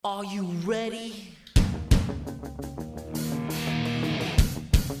Are you ready?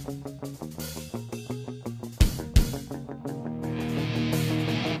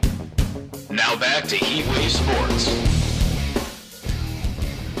 Now back to Heatwave Sports.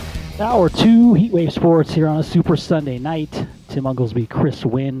 Hour 2, Heatwave Sports here on a Super Sunday night. Tim Unglesby, Chris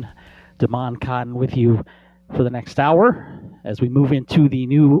Wynn, Damon Cotton with you for the next hour as we move into the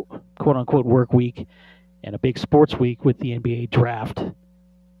new quote-unquote work week and a big sports week with the NBA draft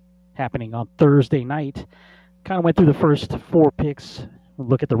happening on Thursday night. Kind of went through the first 4 picks. We'll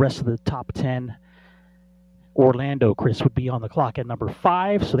look at the rest of the top 10. Orlando, Chris, would be on the clock at number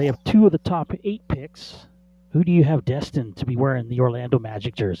 5, so they have 2 of the top 8 picks. Who do you have destined to be wearing the Orlando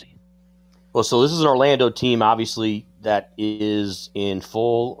Magic jersey? Well, so this is an Orlando team, obviously, that is in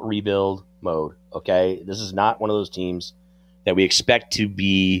full rebuild mode, okay? This is not one of those teams that we expect to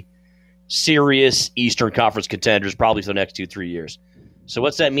be serious Eastern Conference contenders probably for the next 2-3 years. So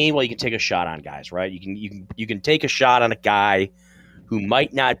what's that mean? Well, you can take a shot on guys, right? You can take a shot on a guy who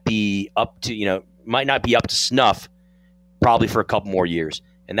might not be up to snuff probably for a couple more years,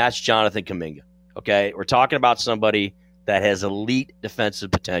 and that's Jonathan Kuminga. Okay, we're talking about somebody that has elite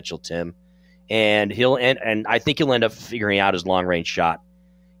defensive potential, Tim, and I think he'll end up figuring out his long range shot.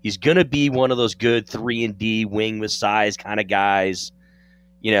 He's going to be one of those good 3-and-D wing with size kind of guys,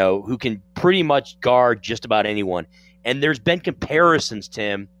 who can pretty much guard just about anyone. And there's been comparisons,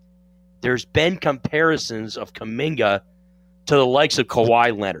 Tim. There's been comparisons of Kuminga to the likes of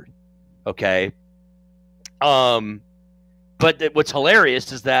Kawhi Leonard. Okay. But what's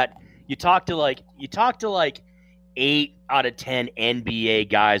hilarious is that you talk to 8 out of 10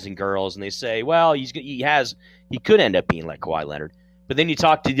 NBA guys and girls, and they say, well, he could end up being like Kawhi Leonard. But then you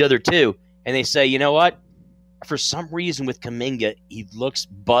talk to the other 2, and they say, you know what? For some reason with Kuminga, he looks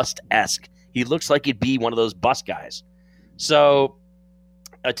bust-esque. He looks like he'd be one of those bust guys. So,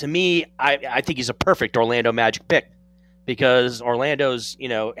 to me, I think he's a perfect Orlando Magic pick because Orlando's,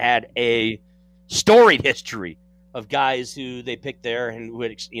 had a storied history of guys who they picked there and who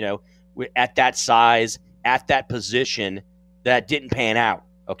would, at that size, at that position that didn't pan out.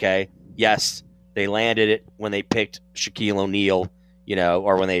 Okay. Yes, they landed it when they picked Shaquille O'Neal,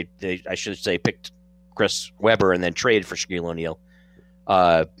 or when they picked Chris Webber and then traded for Shaquille O'Neal.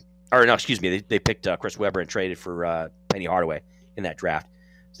 They picked Chris Webber and traded for Penny Hardaway in that draft.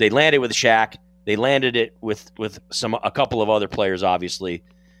 So they landed with Shaq. They landed it with a couple of other players, obviously.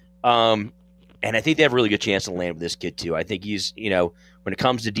 And I think they have a really good chance to land with this kid, too. I think he's, when it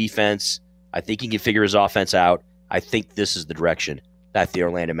comes to defense, I think he can figure his offense out. I think this is the direction that the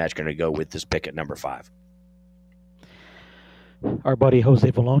Orlando Magic are going to go with this pick at number 5. Our buddy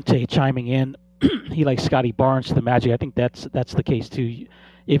Jose Volonte chiming in. He likes Scotty Barnes to the Magic. I think that's the case, too.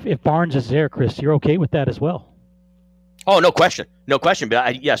 If Barnes is there, Chris, you're okay with that as well? Oh, no question.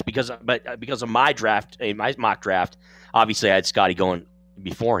 But yes, because of my draft, my mock draft, obviously I had Scotty going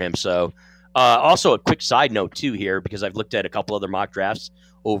before him. So also a quick side note, too, here, because I've looked at a couple other mock drafts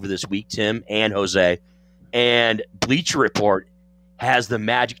over this week, Tim and Jose, and Bleacher Report has the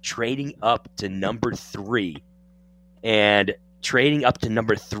Magic trading up to number 3 and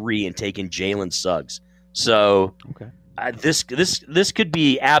taking Jalen Suggs. So okay. This could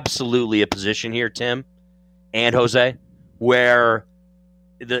be absolutely a position here, Tim and Jose, where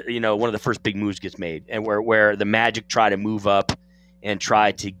one of the first big moves gets made, and where the Magic try to move up and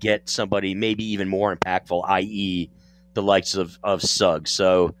try to get somebody maybe even more impactful, i.e., the likes of Suggs.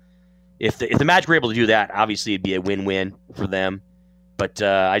 So if the Magic were able to do that, obviously it'd be a win-win for them. But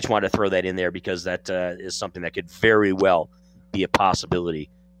I just wanted to throw that in there because that is something that could very well be a possibility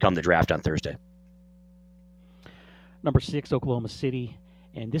come the draft on Thursday. Number 6, Oklahoma City,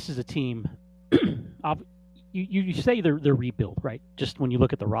 and this is a team. You say they're rebuild, right? Just when you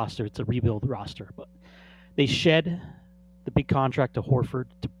look at the roster, it's a rebuild roster. But they shed the big contract to Horford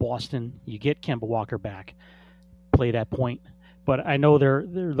to Boston. You get Kemba Walker back, play that point. But I know they're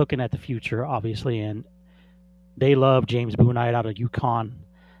looking at the future, obviously, and they love James Bouknight out of UConn.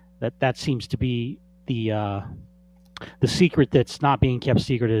 That seems to be the secret that's not being kept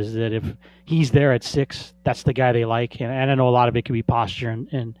secret is that if he's there at 6, that's the guy they like. And I know a lot of it could be posture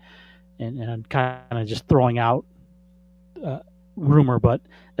and kind of just throwing out rumor, but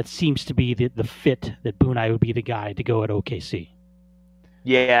that seems to be the fit that Bouknight would be the guy to go at OKC.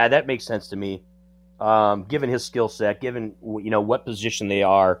 Yeah, that makes sense to me. Given his skill set, given what position they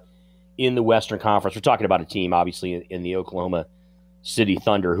are in the Western Conference, we're talking about a team obviously in the Oklahoma City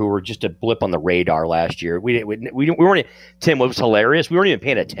Thunder who were just a blip on the radar last year. We weren't. Tim, what was hilarious? We weren't even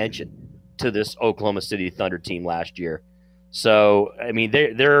paying attention to this Oklahoma City Thunder team last year. So I mean,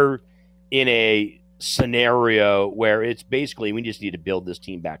 they're in a scenario where it's basically we just need to build this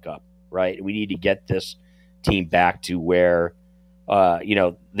team back up, right? We need to get this team back to where,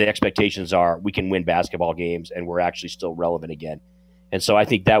 the expectations are we can win basketball games and we're actually still relevant again. And so I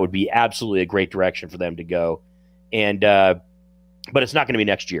think that would be absolutely a great direction for them to go. And but it's not going to be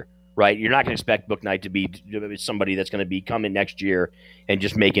next year, right? You're not going to expect Bouknight to be somebody that's going to be coming next year and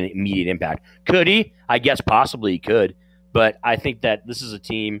just make an immediate impact. Could he? I guess possibly he could. But I think that this is a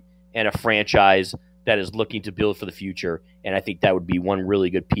team and a franchise that is looking to build for the future, and I think that would be one really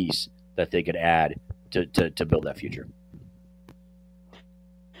good piece that they could add to build that future.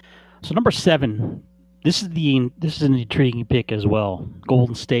 So number 7, this is an intriguing pick as well.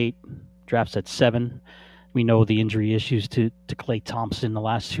 Golden State drafts at 7. We know the injury issues to Klay Thompson the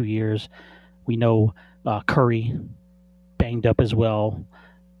last 2 years. We know Curry banged up as well,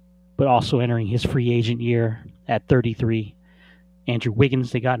 but also entering his free agent year at 33. Andrew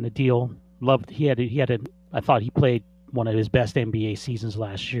Wiggins, they got in a deal. I thought he played one of his best NBA seasons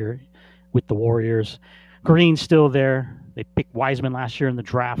last year with the Warriors. Green's still there. They picked Wiseman last year in the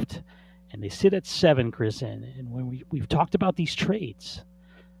draft, and they sit at 7, Chris. And when we've talked about these trades,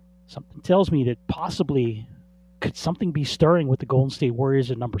 something tells me that possibly could something be stirring with the Golden State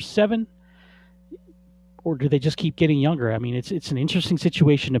Warriors at number 7, or do they just keep getting younger? I mean, it's an interesting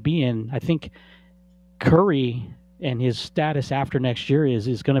situation to be in. I think Curry and his status after next year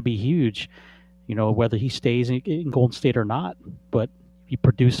is going to be huge, whether he stays in Golden State or not. But if you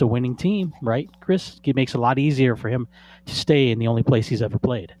produce a winning team, right, Chris, it makes it a lot easier for him to stay in the only place he's ever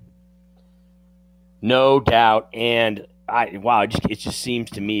played. No doubt. And it just seems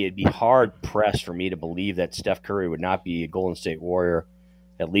to me it'd be hard pressed for me to believe that Steph Curry would not be a Golden State Warrior,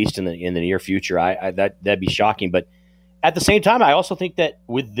 at least in the near future. That'd be shocking. But at the same time, I also think that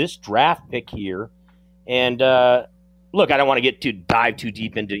with this draft pick here, and look, I don't want to dive too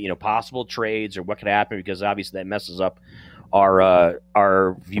deep into possible trades or what could happen, because obviously that messes up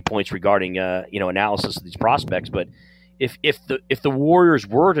our viewpoints regarding analysis of these prospects. But if the Warriors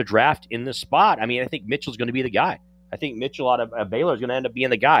were to draft in this spot, I mean, I think Mitchell's going to be the guy. I think Mitchell out of Baylor is going to end up being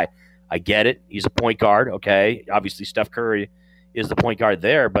the guy. I get it; he's a point guard. Okay, obviously Steph Curry is the point guard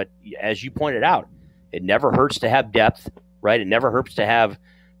there, but as you pointed out, it never hurts to have depth, right? It never hurts to have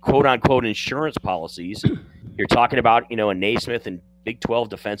quote-unquote insurance policies. You're talking about, a Naismith and Big 12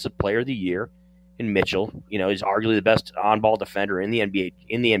 Defensive Player of the Year in Mitchell. He's arguably the best on-ball defender in the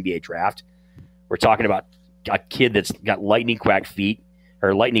NBA draft. We're talking about a kid that's got lightning quick feet,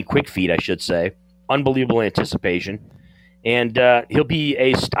 I should say. Unbelievable anticipation. And I think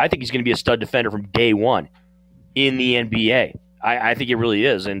he's going to be a stud defender from day one in the NBA. I think it really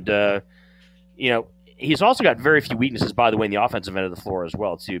is. And, he's also got very few weaknesses, by the way, in the offensive end of the floor as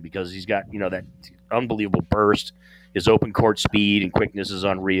well, too, because he's got, that unbelievable burst. His open court speed and quickness is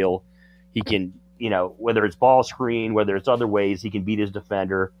unreal. He can, whether it's ball screen, whether it's other ways, he can beat his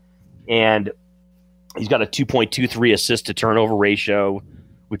defender. And he's got a 2.23 assist to turnover ratio,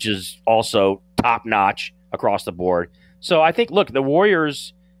 which is also top notch across the board. So I think, look, the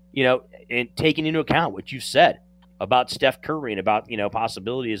Warriors, and taking into account what you said about Steph Curry and about,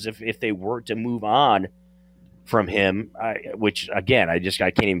 possibilities if they were to move on from him, which again, I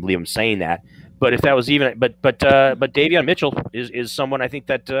can't even believe I'm saying that. But if that was even, but Davion Mitchell is someone I think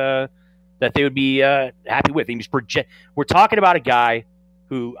that they would be happy with. We're talking about a guy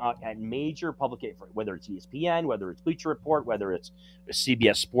who at major publication, whether it's ESPN, whether it's Bleacher Report, whether it's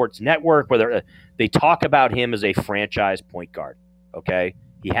CBS Sports Network, whether they talk about him as a franchise point guard. Okay,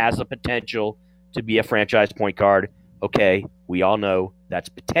 he has the potential to be a franchise point guard. Okay, we all know that's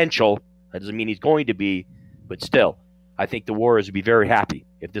potential. That doesn't mean he's going to be, but still, I think the Warriors would be very happy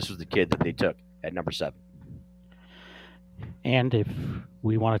if this was the kid that they took at number 7. And if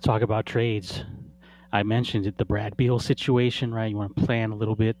we want to talk about trades, I mentioned it, the Brad Beal situation, right? You want to plan a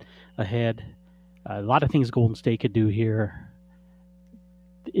little bit ahead. A lot of things Golden State could do here.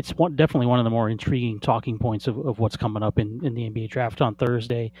 It's definitely one of the more intriguing talking points of what's coming up in the NBA draft on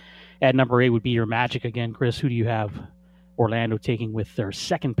Thursday. At number 8 would be your Magic again. Chris, who do you have Orlando taking with their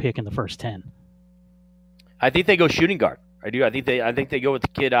second pick in the first 10? I think they go shooting guard. I do. I think they go with the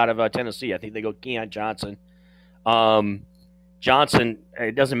kid out of Tennessee. I think they go Keon Johnson. Johnson,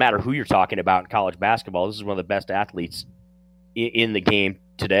 it doesn't matter who you're talking about in college basketball. This is one of the best athletes in the game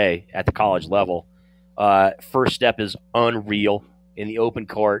today at the college level. First step is unreal in the open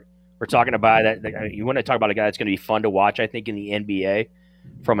court. We're talking about that. You want to talk about a guy that's going to be fun to watch, I think, in the NBA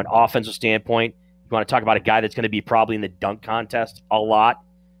from an offensive standpoint. You want to talk about a guy that's going to be probably in the dunk contest a lot.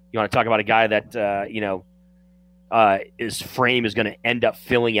 You want to talk about a guy that, his frame is going to end up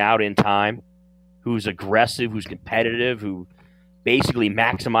filling out in time, who's aggressive, who's competitive, who basically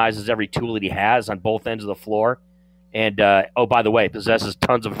maximizes every tool that he has on both ends of the floor. And, by the way, possesses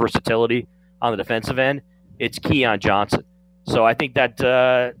tons of versatility on the defensive end. It's Keon Johnson. So I think that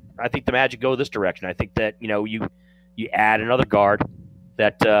I think the Magic go this direction. I think that, you add another guard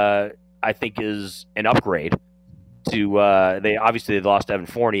that I think is an upgrade to they lost Evan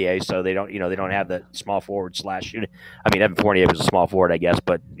Fournier, so they don't have the small forward / shooting. I mean, Evan Fournier was a small forward, I guess,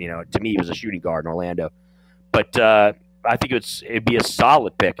 but to me he was a shooting guard in Orlando. But I think it'd be a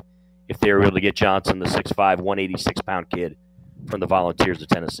solid pick if they were able to get Johnson, the 6'5", 186-pound kid from the Volunteers of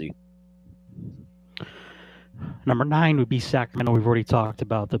Tennessee. Number 9 would be Sacramento. We've already talked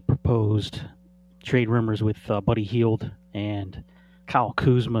about the proposed trade rumors with Buddy Hield and Kyle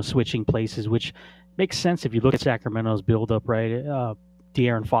Kuzma switching places, which makes sense if you look at Sacramento's build-up, right?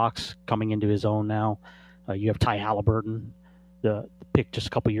 De'Aaron Fox coming into his own now. You have Ty Halliburton, the pick just a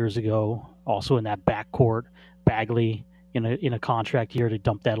couple years ago, also in that backcourt. Bagley in a contract year to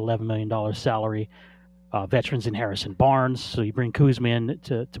dump that $11 million salary. Veterans in Harrison Barnes, so you bring Kuzma in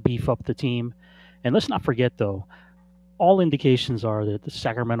to beef up the team. And let's not forget, though, all indications are that the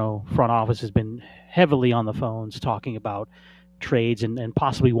Sacramento front office has been heavily on the phones talking about trades and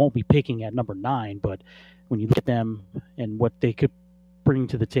possibly won't be picking at number 9. But when you look at them and what they could bring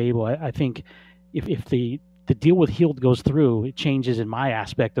to the table, I think if the deal with Hield goes through, it changes in my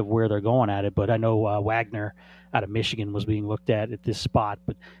aspect of where they're going at it. But I know Wagner out of Michigan was being looked at this spot.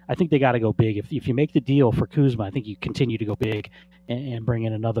 But I think they got to go big. If you make the deal for Kuzma, I think you continue to go big and bring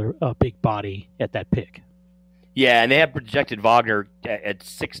in another big body at that pick. Yeah, and they have projected Wagner at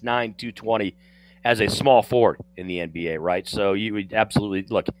 6'9", 220 as a small forward in the NBA, right? So you would absolutely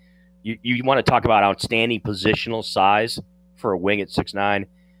look. You want to talk about outstanding positional size for a wing at 6'9".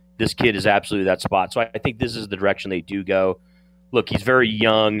 This kid is absolutely that spot. So I think this is the direction they do go. Look, he's very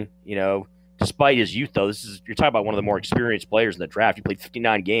young, despite his youth, though. You're talking about one of the more experienced players in the draft. He played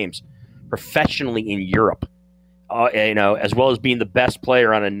 59 games professionally in Europe, as well as being the best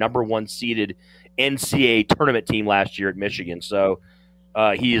player on a number 1 seeded NCAA tournament team last year at Michigan. So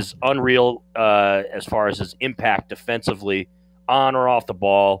he is unreal as far as his impact defensively, on or off the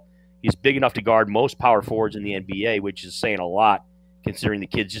ball. He's big enough to guard most power forwards in the NBA, which is saying a lot considering the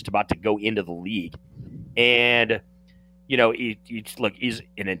kid's just about to go into the league. And, he's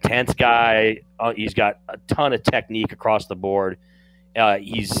an intense guy. He's got a ton of technique across the board.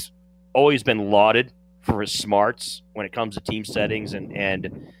 He's always been lauded for his smarts when it comes to team settings and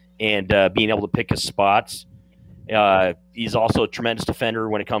being able to pick his spots. He's also a tremendous defender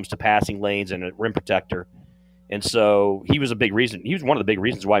when it comes to passing lanes and a rim protector. And so he was a big reason. He was one of the big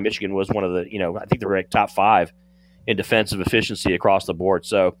reasons why Michigan was one of the, I think they were ranked top 5 in defensive efficiency across the board.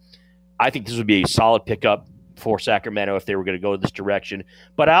 So I think this would be a solid pickup for Sacramento if they were going to go this direction.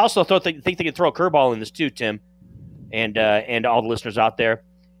 But I also think they could throw a curveball in this too, Tim, and all the listeners out there.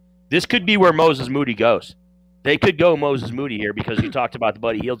 This could be where Moses Moody goes. They could go Moses Moody here because you talked about the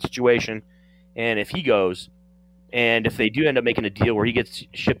Buddy Hield situation. And if he goes, and if they do end up making a deal where he gets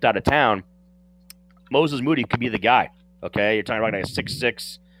shipped out of town, Moses Moody could be the guy. Okay, you're talking about a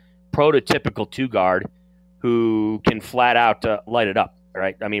 6'6", prototypical 2-guard who can flat out light it up,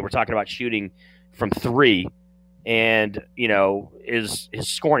 right? I mean, we're talking about shooting from 3, and his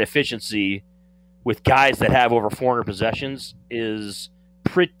scoring efficiency with guys that have over 400 possessions is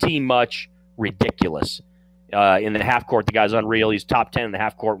pretty much ridiculous. In the half court, the guy's unreal. He's top 10 in the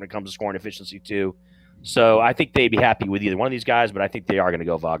half court when it comes to scoring efficiency too. So I think they'd be happy with either one of these guys, but I think they are going to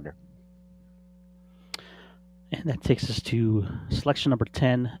go Wagner. And that takes us to selection number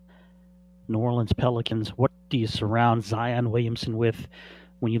 10, New Orleans Pelicans. What do you surround Zion Williamson with?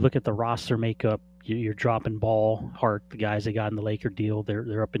 When you look at the roster makeup, you're dropping Ball, Hart, the guys they got in the Laker deal.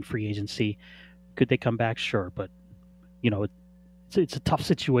 They're up in free agency. Could they come back? Sure, but it's a tough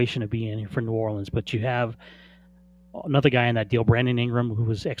situation to be in for New Orleans. But you have another guy in that deal, Brandon Ingram, who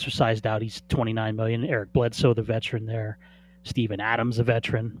was exercised out. He's $29 million. Eric Bledsoe, the veteran there. Steven Adams, a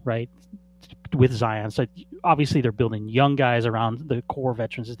veteran, right? With Zion. So obviously they're building young guys around the core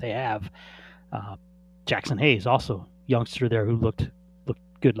veterans that they have. Jackson Hayes, also youngster there who looked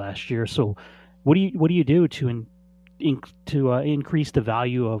good last year. So what do you do to increase the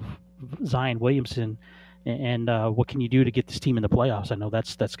value of Zion Williamson, and what can you do to get this team in the playoffs? I know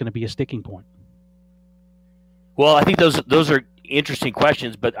that's going to be a sticking point. Well, I think those are interesting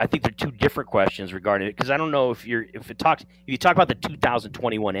questions, but I think they're two different questions regarding it, because I don't know if you talk about the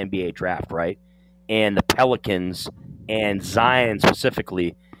 2021 NBA draft, right, and the Pelicans and Zion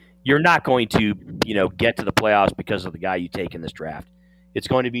specifically, you're not going to get to the playoffs because of the guy you take in this draft. It's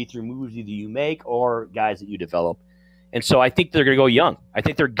going to be through moves either you make or guys that you develop. And so I think they're going to go young. I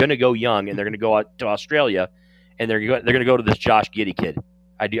think they're going to go young, and they're going to go out to Australia, and they're going to go to this Josh Giddey kid.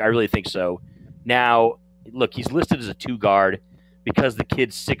 I really think so. Now, look, he's listed as a 2 guard because the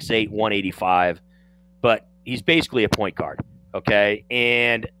kid's 6'8", 185, but he's basically a point guard, okay?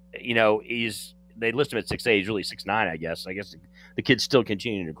 And, you know, they list him at 6'8", he's really 6'9", I guess. I guess the kid's still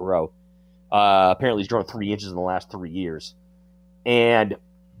continuing to grow. Apparently he's grown 3 inches in the last 3 years. And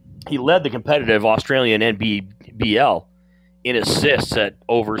he led the competitive Australian NBBL in assists at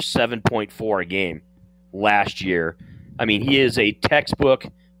over 7.4 a game last year. I mean, he is a textbook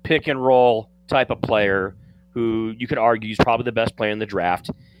pick-and-roll type of player who you could argue is probably the best player in the draft.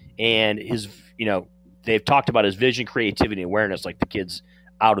 And his, you know, they've talked about his vision, creativity, and awareness like the kid's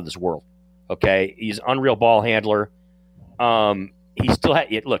out of this world. Okay? He's an unreal ball handler. He still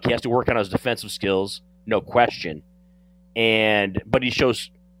look, he has to work on his defensive skills, no question. But he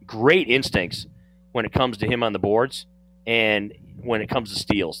shows great instincts when it comes to him on the boards and when it comes to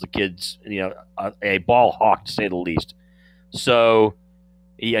steals. The kid's, you know, a ball hawk to say the least. So,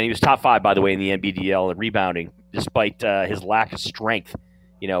 he was top 5, by the way, in the NBDL in rebounding, despite his lack of strength.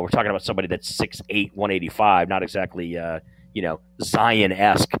 You know, we're talking about somebody that's 6'8", 185, not exactly, you know,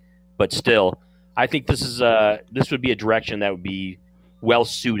 Zion-esque, but still, I think this would be a direction that would be well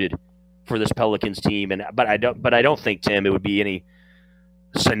suited for this Pelicans team. But I don't think, Tim, it would be any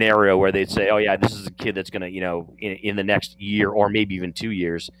scenario where they'd say, oh yeah, this is a kid that's going to, you know, in the next year or maybe even 2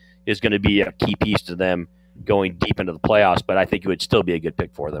 years is going to be a key piece to them going deep into the playoffs. But I think it would still be a good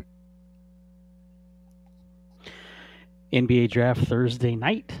pick for them. NBA draft Thursday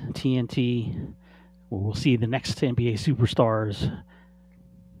night, TNT. We'll see the next NBA superstars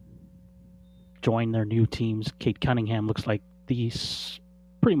join their new teams. Kate Cunningham looks like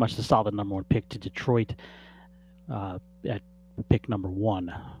pretty much the solid number 1 pick to Detroit at pick number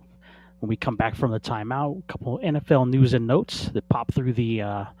 1. When we come back from the timeout, a couple of NFL news and notes that pop through the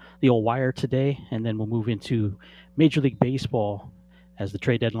old wire today, and then we'll move into Major League Baseball as the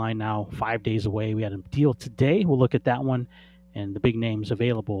trade deadline now 5 days away. We had a deal today. We'll look at that one and the big names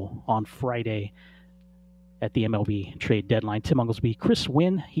available on Friday at the MLB trade deadline. Tim Unglesby, Chris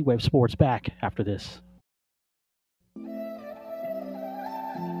Wynn, Heat Wave Sports, back after this.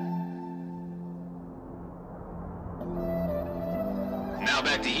 Now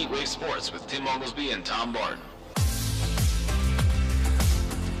back to Heat Wave Sports with Tim Unglesby and Tom Barton.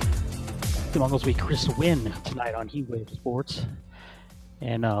 Tim Unglesby, Chris Wynn tonight on Heat Wave Sports.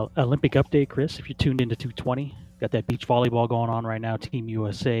 And Olympic update, Chris, if you're tuned into 220, got that beach volleyball going on right now. Team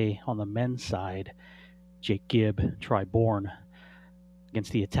USA on the men's side. Jake Gibb, Troy Bourne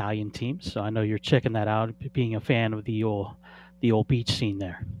against the Italian team. So I know you're checking that out, being a fan of the old beach scene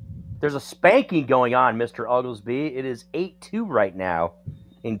there. There's a spanking going on, Mr. Oglesby. It is 8-2 right now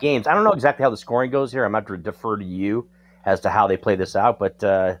in games. I don't know exactly how the scoring goes here. I'm going to have to defer to you as to how they play this out, but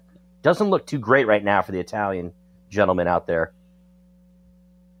doesn't look too great right now for the Italian gentlemen out there.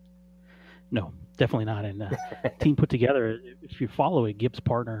 No, definitely not. And team put together, if you follow it, Gibbs'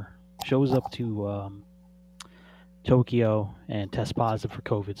 partner shows up to Tokyo and tests positive for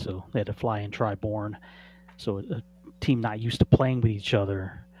COVID, so they had to fly in Troy Bourne. So a team not used to playing with each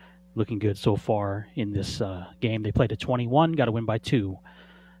other, looking good so far in this game. They played at 21, got to win by 2.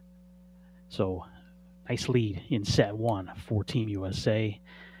 So nice lead in set 1 for Team USA.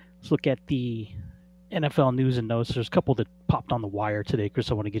 Let's look at the NFL news and notes. There's a couple that popped on the wire today,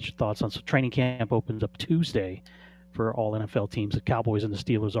 Chris. I want to get your thoughts on. So training camp opens up Tuesday for all NFL teams. The Cowboys and the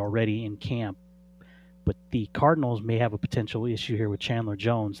Steelers already in camp. But the Cardinals may have a potential issue here with Chandler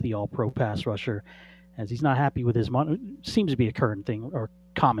Jones, the all-pro pass rusher, as he's not happy with his money. Seems to be a current thing or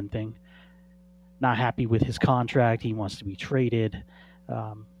common thing. Not happy with his contract. He wants to be traded.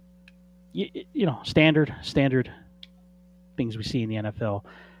 You know, standard things we see in the NFL.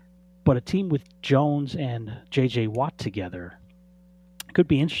 But a team with Jones and J.J. Watt together could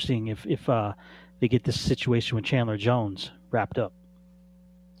be interesting if they get this situation with Chandler Jones wrapped up.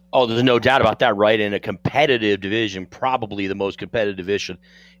 Oh, there's no doubt about that, right? In a competitive division, probably the most competitive division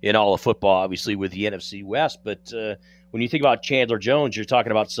in all of football, obviously, with the NFC West. But when you think about Chandler Jones, you're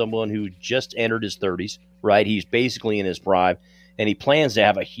talking about someone who just entered his 30s, right? He's basically in his prime, and he plans to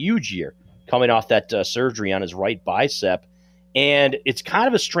have a huge year coming off that surgery on his right bicep. And it's kind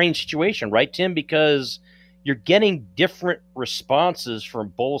of a strange situation, right, Tim? Because you're getting different responses from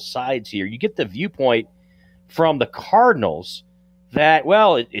both sides here. You get the viewpoint from the Cardinals that,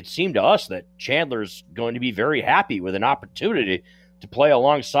 well, it seemed to us that Chandler's going to be very happy with an opportunity to play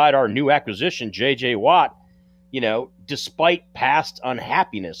alongside our new acquisition, J.J. Watt, you know, despite past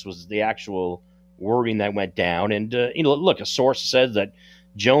unhappiness was the actual wording that went down. And, you know, look, a source said that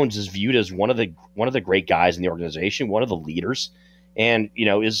Jones is viewed as one of the great guys in the organization, one of the leaders. and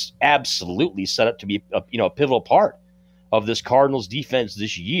is absolutely set up to be a pivotal part of this Cardinals defense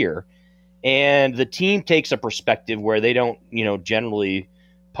this year. And the team takes a perspective where they don't generally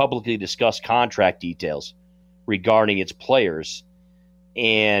publicly discuss contract details regarding its players.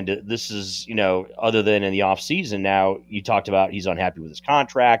 And this is, other than in the offseason, now you talked about he's unhappy with his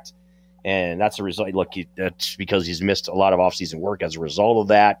contract, and that's a result. Look, that's because he's missed a lot of offseason work as a result of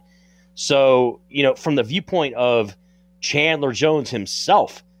that. So, from the viewpoint of Chandler Jones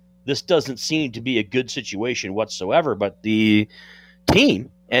himself, this doesn't seem to be a good situation whatsoever. But the team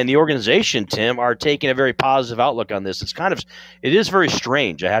and the organization, Tim, are taking a very positive outlook on this. It is very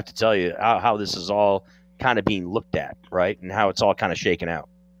strange, I have to tell you, how this is all kind of being looked at, right? And how it's all kind of shaken out.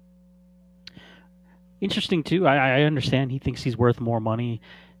 Interesting too. I understand he thinks he's worth more money,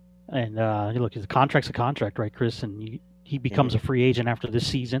 and look, his contract's a contract, right, Chris? And he becomes a free agent after this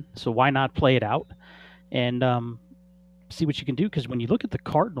season, so why not play it out and see what you can do? Because when you look at the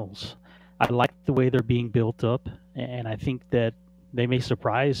Cardinals, I like the way they're being built up, and I think that they may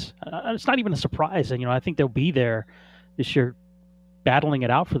surprise. It's not even a surprise, and I think they'll be there this year, battling it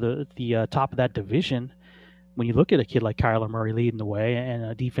out for the top of that division. When you look at a kid like Kyler Murray leading the way and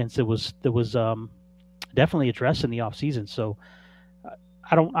a defense that was definitely addressed in the offseason. So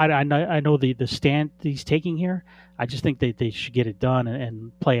I know the stand he's taking here. I just think they should get it done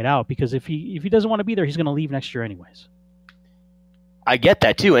and play it out, because if he doesn't want to be there, he's going to leave next year anyways. I get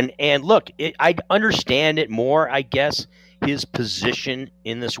that too. And look, I understand it more, I guess, his position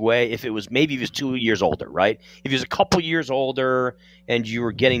in this way. If he was 2 years older, right? If he was a couple years older and you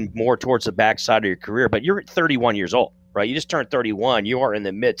were getting more towards the backside of your career, but you're 31 years old, right? You just turned 31. You are in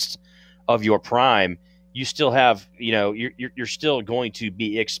the midst of your prime. You still have, you're still going to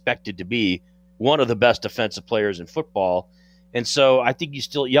be expected to be one of the best defensive players in football. And so I think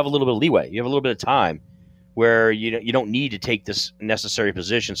you have a little bit of leeway. You have a little bit of time where you don't need to take this necessary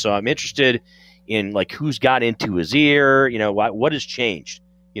position. So I'm interested in who's got into his ear, what has changed,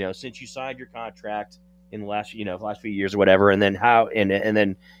 since you signed your contract in the last few years or whatever, and then how, and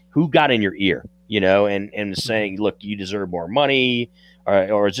then who got in your ear, and saying, look, you deserve more money,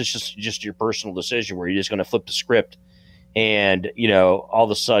 or is this just your personal decision where you're just going to flip the script and, all of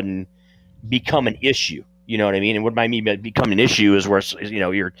a sudden become an issue, you know what I mean? And what I mean by become an issue is where,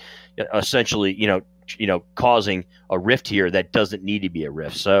 you're essentially, causing a rift here that doesn't need to be a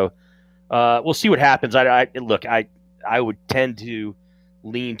rift. So, we'll see what happens. I would tend to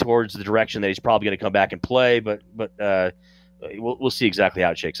lean towards the direction that he's probably going to come back and play, but we'll see exactly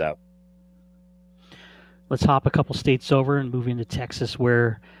how it shakes out. Let's hop a couple states over and move into Texas,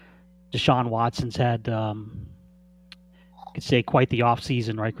 where Deshaun Watson's had, I could say, quite the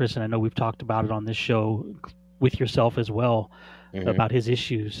offseason, right, Chris? And I know we've talked about it on this show with yourself as well, about his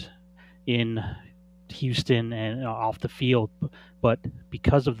issues in Houston and off the field. But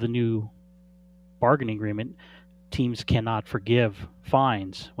because of the new bargaining agreement, teams cannot forgive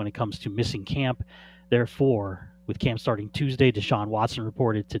fines when it comes to missing camp. Therefore, with camp starting Tuesday, Deshaun Watson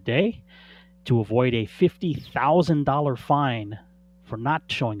reported today to avoid a $50,000 fine for not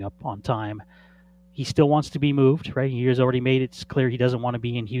showing up on time. He still wants to be moved, right? He has already made it clear he doesn't want to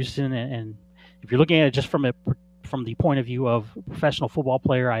be in Houston. And if you're looking at it just from the point of view of a professional football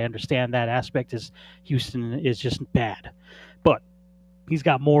player, I understand that aspect is Houston is just bad. But he's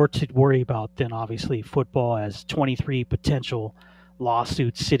got more to worry about than obviously football, as 23 potential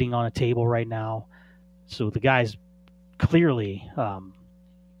lawsuits sitting on a table right now. So the guy's clearly,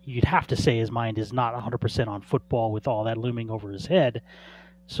 you'd have to say his mind is not 100% on football with all that looming over his head.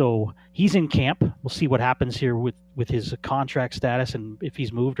 So he's in camp. We'll see what happens here with his contract status and if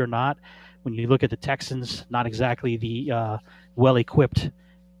he's moved or not. When you look at the Texans, not exactly the well-equipped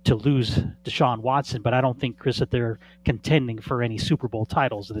to lose Deshaun Watson, but I don't think, Chris, that they're contending for any Super Bowl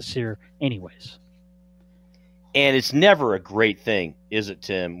titles this year anyways. And it's never a great thing, is it,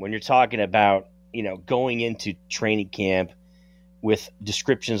 Tim, when you're talking about, going into training camp with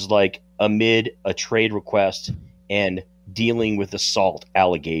descriptions like amid a trade request and dealing with assault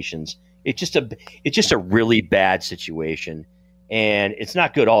allegations. It's just a really bad situation, and it's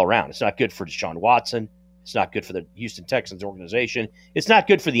not good all around. It's not good for Deshaun Watson. It's not good for the Houston Texans organization. It's not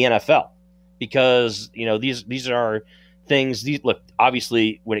good for the NFL, because these are things. Look,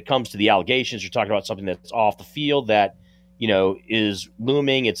 obviously, when it comes to the allegations, you're talking about something that's off the field that is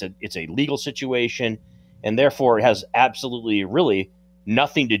looming. It's a legal situation, and therefore it has absolutely really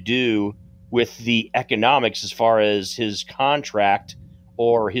nothing to do with the economics as far as his contract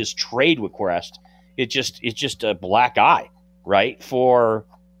or his trade request. It's just a black eye, right, for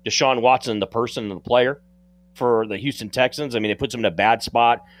Deshaun Watson, the person and the player. for the Houston Texans. I mean, it puts them in a bad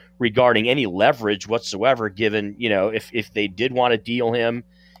spot regarding any leverage whatsoever, given, if they did want to deal him.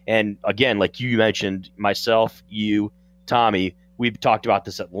 And again, like you mentioned, myself, you, Tommy, we've talked about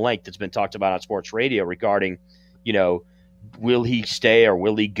this at length. It's been talked about on sports radio regarding, will he stay or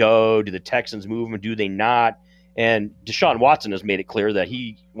will he go? Do the Texans move him? Do they not? And Deshaun Watson has made it clear that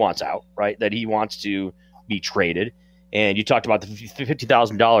he wants out, right? That he wants to be traded. And you talked about the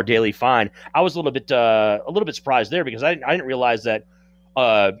 $50,000 daily fine. I was a little bit surprised there because I didn't realize that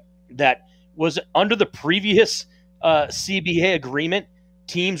that was under the previous CBA agreement.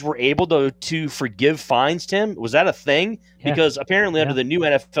 Teams were able to forgive fines. Tim, was that a thing? Yeah. Because apparently under the new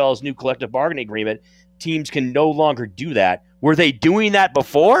NFL's new collective bargaining agreement, teams can no longer do that. Were they doing that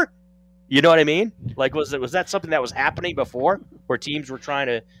before? You know what I mean? Like, was that something that was happening before, where teams were trying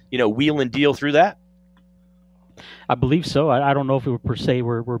to wheel and deal through that? I believe so. I don't know if it would per se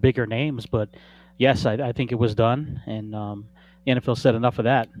were bigger names, but yes, I think it was done, and the NFL said enough of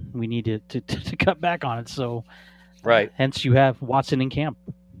that. We need to cut back on it. So, right. Hence, you have Watson in camp.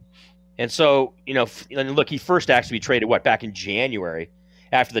 And so, look, he first actually traded back in January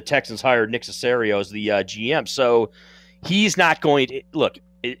after the Texans hired Nick Caserio as the GM. So he's not going to look.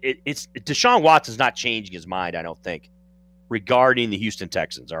 It's Deshaun Watson's not changing his mind, I don't think, regarding the Houston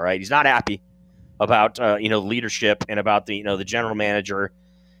Texans. All right, he's not happy about leadership and about the general manager.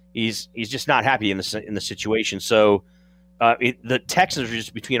 He's just not happy in the situation. So the Texans are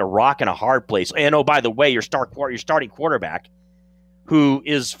just between a rock and a hard place. And oh, by the way, your starting quarterback, who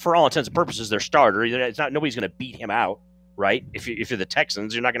is for all intents and purposes their starter, nobody's going to beat him out, right? If you're the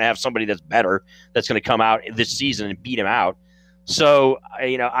Texans, you're not going to have somebody that's better that's going to come out this season and beat him out. So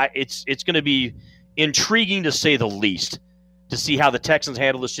it's going to be intriguing to say the least to see how the Texans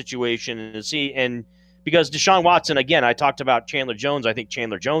handle the situation and because Deshaun Watson, again, I talked about Chandler Jones. I think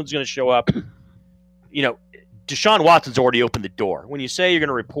Chandler Jones is going to show up. Deshaun Watson's already opened the door. When you say you're going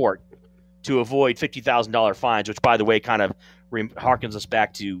to report to avoid $50,000 fines, which, by the way, kind of harkens us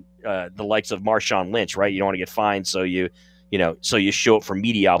back to the likes of Marshawn Lynch, right? You don't want to get fined, so you show up for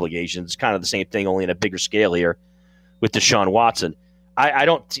media obligations. It's kind of the same thing, only in a bigger scale here with Deshaun Watson. I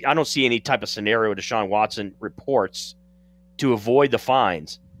don't see any type of scenario where Deshaun Watson reports to avoid the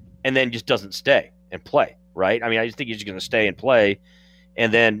fines and then just doesn't stay and play, right? I mean, I just think he's going to stay and play.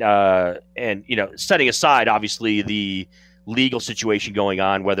 And then, setting aside, obviously, the legal situation going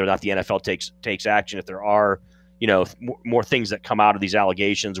on, whether or not the NFL takes action, if there are, more things that come out of these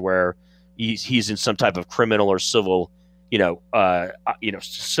allegations where he's in some type of criminal or civil,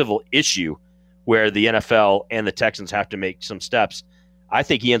 civil issue where the NFL and the Texans have to make some steps, I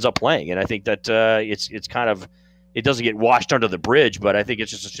think he ends up playing. And I think that it's kind of, it doesn't get washed under the bridge, but I think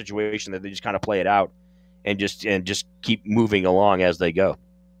it's just a situation that they just kind of play it out and just keep moving along as they go.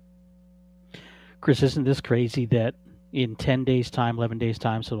 Chris, isn't this crazy that in 10 days' time, 11 days'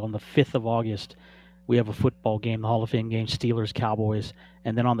 time, so on the 5th of August, we have a football game, the Hall of Fame game, Steelers-Cowboys,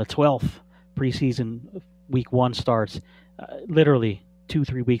 and then on the 12th, preseason week 1 starts, literally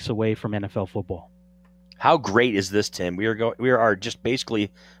 2-3 weeks away from NFL football. How great is this, Tim? We are just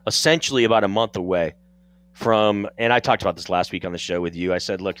basically essentially about a month away from, and I talked about this last week on the show with you. I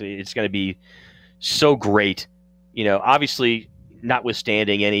said, look, it's going to be so great. Obviously,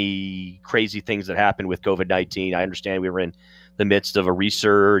 notwithstanding any crazy things that happened with COVID-19, I understand we were in the midst of a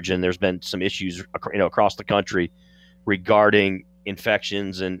resurge and there's been some issues, across the country regarding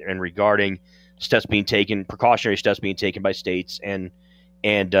infections and regarding steps being taken, precautionary steps being taken by states and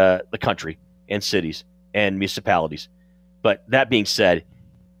the country and cities and municipalities. But that being said,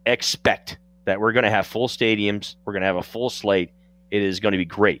 expect that we're going to have full stadiums. We're going to have a full slate. It is going to be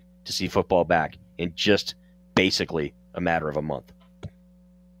great to see football back in just basically a matter of a month.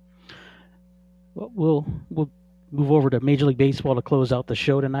 We'll move over to Major League Baseball to close out the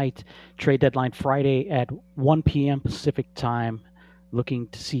show tonight. Trade deadline Friday at 1 p.m. Pacific time. Looking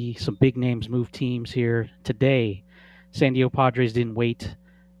to see some big names move teams here today. San Diego Padres didn't wait.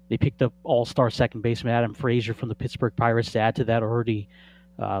 They picked up all-star second baseman Adam Frazier from the Pittsburgh Pirates to add to that already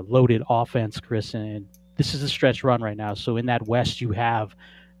loaded offense, Chris. And this is a stretch run right now. So in that West, you have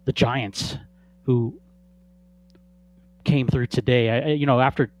the Giants, who came through today.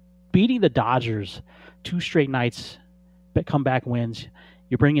 After beating the Dodgers 2 straight nights, comeback wins,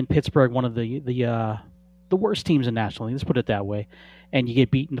 you bring in Pittsburgh, one of the worst teams in National League. Let's put it that way. And you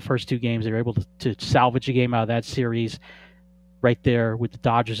get beaten the first 2 games. They're able to salvage a game out of that series right there with the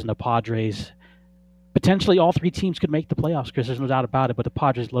Dodgers and the Padres. Potentially all 3 teams could make the playoffs, Chris. There's no doubt about it. But the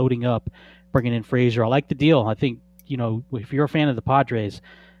Padres loading up, bringing in Frazier. I like the deal. I think, if you're a fan of the Padres,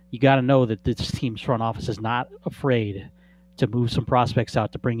 you got to know that this team's front office is not afraid to move some prospects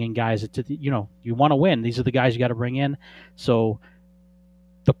out, to bring in guys that, you want to win. These are the guys you got to bring in. So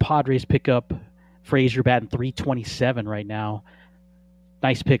the Padres pick up Frazier batting .327 right now.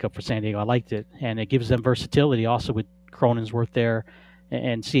 Nice pickup for San Diego. I liked it. And it gives them versatility also with Cronenworth there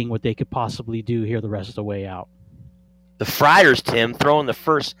and seeing what they could possibly do here the rest of the way out. The Friars, Tim, firing the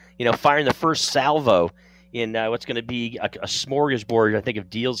first salvo in what's going to be a smorgasbord, I think, of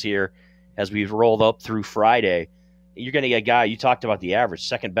deals here as we've rolled up through Friday. You're going to get a guy, you talked about the average,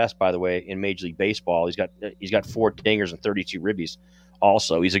 second best, by the way, in Major League Baseball. He's got 4 dingers and 32 ribbies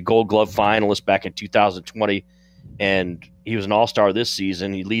also. He's a Gold Glove finalist back in 2020, and he was an all-star this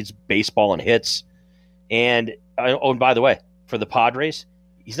season. He leads baseball in hits. And by the way, for the Padres,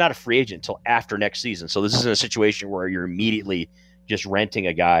 he's not a free agent until after next season. So this isn't a situation where you're immediately just renting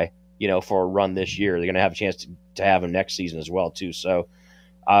a guy, for a run this year. They're going to have a chance to have him next season as well, too. So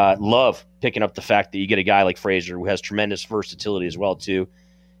love picking up the fact that you get a guy like Frazier who has tremendous versatility as well, too.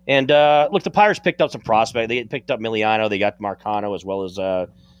 And look, the Pirates picked up some prospects. They picked up Miliano. They got Marcano as well as I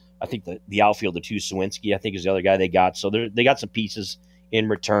think the outfielder too, Sawinski, I think is the other guy they got. So they got some pieces in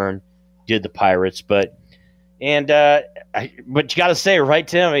return, did the Pirates. But you got to say, right,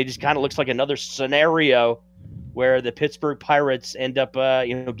 Tim, it just kind of looks like another scenario where the Pittsburgh Pirates end up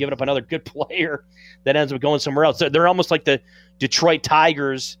giving up another good player that ends up going somewhere else. They're almost like the Detroit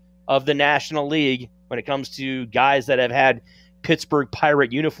Tigers of the National League when it comes to guys that have had Pittsburgh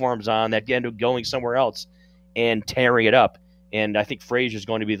Pirate uniforms on that end up going somewhere else and tearing it up. And I think Frazier is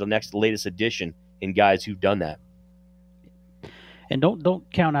going to be the latest addition in guys who've done that. And don't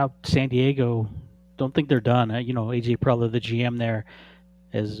count out San Diego. Don't think they're done. AJ Preller, the GM there,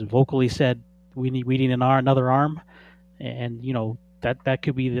 has vocally said we need another arm, and that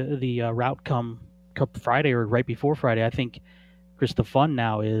could be the route come Friday or right before Friday. I think Chris, the fun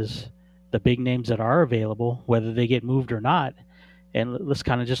now is the big names that are available, whether they get moved or not. And let's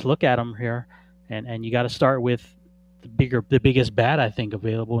kind of just look at them here, and you got to start with the biggest bat I think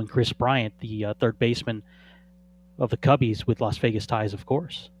available in Chris Bryant, the third baseman of the Cubbies with Las Vegas ties, of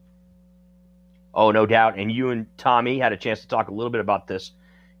course. Oh, no doubt. And you and Tommy had a chance to talk a little bit about this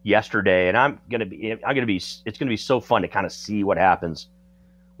yesterday, and it's going to be so fun to kind of see what happens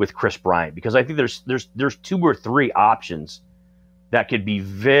with Chris Bryant, because I think there's 2 or 3 options that could be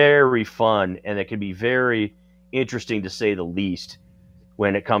very fun and that could be very interesting to say the least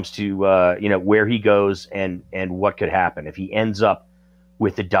when it comes to where he goes and what could happen if he ends up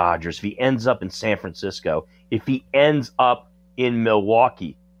with the Dodgers, if he ends up in San Francisco, if he ends up in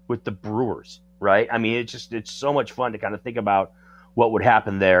Milwaukee with the Brewers, right? I mean, it's so much fun to kind of think about what would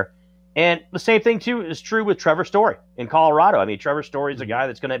happen there. And the same thing too is true with Trevor Story in Colorado. I mean, Trevor Story is a guy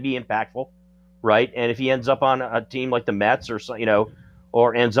that's going to be impactful, right? And if he ends up on a team like the Mets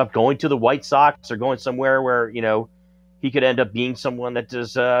or ends up going to the White Sox or going somewhere where he could end up being someone that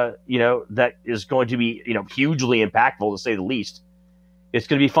does that is going to be hugely impactful, to say the least. It's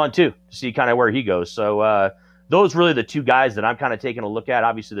going to be fun too to see kind of where he goes. So those really the 2 guys that I'm kind of taking a look at.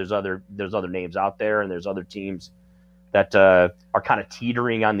 Obviously, there's other names out there, and there's other teams that are kind of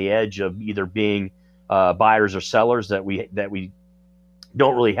teetering on the edge of either being buyers or sellers that we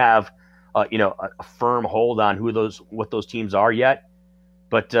don't really have a firm hold on what those teams are yet.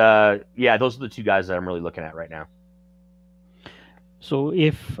 But those are the 2 guys that I'm really looking at right now. So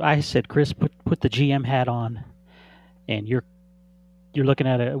if I said, Chris, put the GM hat on, and you're looking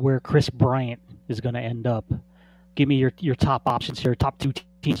at where Chris Bryant is going to end up, give me your top options here, top 2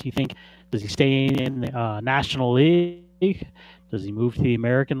 teams you think. Does he stay in the National League? Does he move to the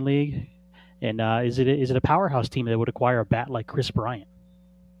American League? And is it a powerhouse team that would acquire a bat like Chris Bryant?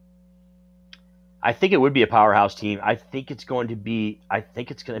 I think it would be a powerhouse team. I think it's going to be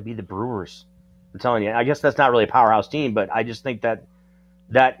the Brewers. I'm telling you, I guess that's not really a powerhouse team, but I just think that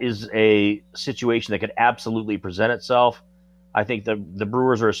is a situation that could absolutely present itself. I think the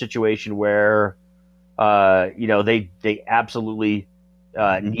Brewers are a situation where, they absolutely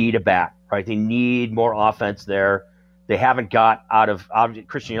need a bat, right? They need more offense there. They haven't got out of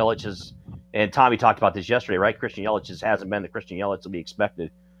Christian Yelich and Tommy talked about this yesterday, right? Christian Yelich hasn't been the Christian Yelich to be expected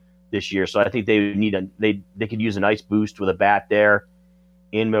this year. So I think they could use a nice boost with a bat there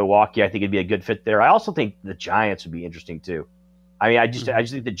in Milwaukee. I think it'd be a good fit there. I also think the Giants would be interesting too. I mean, I just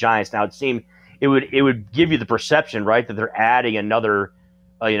think the Giants now, it would give you the perception, right, that they're adding another,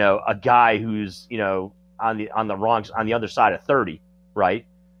 a guy who's, on the other side of 30, right,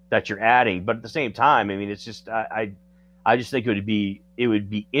 that you're adding. But at the same time, I mean, it's just, I just think it would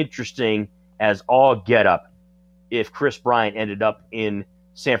be interesting as all get up if Chris Bryant ended up in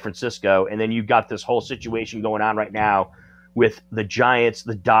San Francisco, and then you've got this whole situation going on right now with the Giants,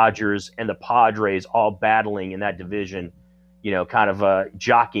 the Dodgers, and the Padres all battling in that division. kind of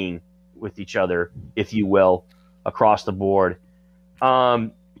jockeying with each other, if you will, across the board.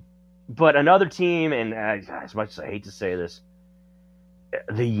 But another team, and as much as I hate to say this,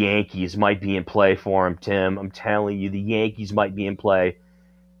 the Yankees might be in play for him, Tim. I'm telling you, the Yankees might be in play.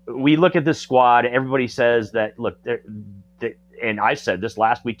 We look at this squad, everybody says that, look, and I said this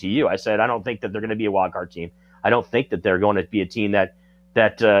last week to you. I said I don't think that they're going to be a wild card team. I don't think that they're going to be a team that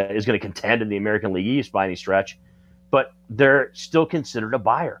is going to contend in the American League East by any stretch. But they're still considered a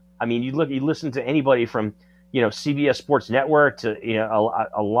buyer. I mean, you listen to anybody from CBS Sports Network to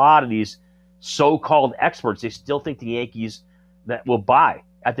a lot of these so-called experts. They still think the Yankees that will buy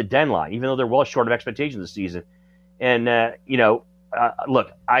at the deadline, even though they're well short of expectations this season. And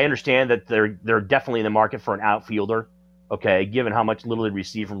look, I understand that they're definitely in the market for an outfielder. Okay, given how much little they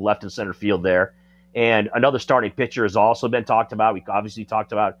receive from left and center field there. And another starting pitcher has also been talked about. We obviously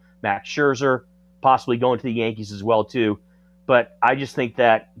talked about Max Scherzer possibly going to the Yankees as well, too. But I just think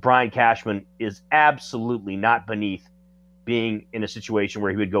that Brian Cashman is absolutely not beneath being in a situation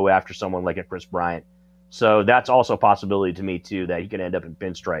where he would go after someone like a Chris Bryant. So that's also a possibility to me, too, that he could end up in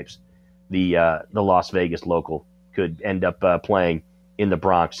pinstripes. The Las Vegas local could end up playing in the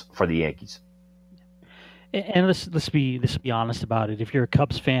Bronx for the Yankees. And let's be honest about it. If you're a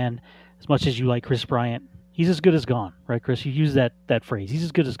Cubs fan, as much as you like Chris Bryant, he's as good as gone, right, Chris? You use that phrase. He's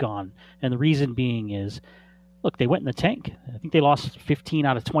as good as gone. And the reason being is, look, they went in the tank. I think they lost 15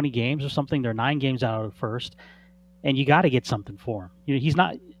 out of 20 games or something. They're 9 games out of the first. And you got to get something for him. You're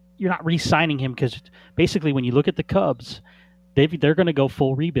not re-signing him because basically when you look at the Cubs, they're going to go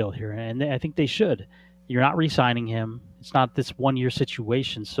full rebuild here. And I think they should. You're not re-signing him. It's not this one-year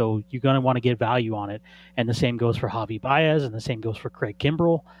situation, so you're going to want to get value on it. And the same goes for Javi Baez, and the same goes for Craig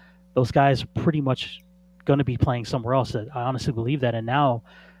Kimbrell. Those guys are pretty much going to be playing somewhere else. I honestly believe that. And now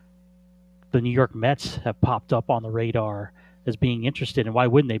the New York Mets have popped up on the radar as being interested, and why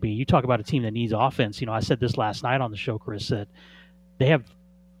wouldn't they be? You talk about a team that needs offense. I said this last night on the show, Chris, that they have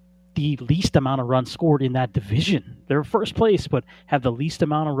the least amount of runs scored in that division. They're first place, but have the least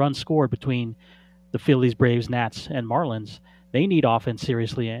amount of runs scored between the Phillies, Braves, Nats, and Marlins. They need offense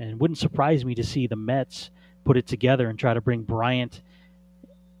seriously, and it wouldn't surprise me to see the Mets put it together and try to bring Bryant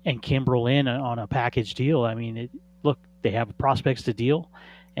and Kimbrell in on a package deal. I mean, look, they have prospects to deal,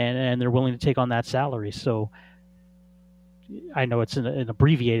 and they're willing to take on that salary. So I know it's an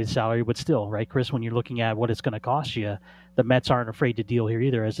abbreviated salary, but still, right, Chris, when you're looking at what it's going to cost you, the Mets aren't afraid to deal here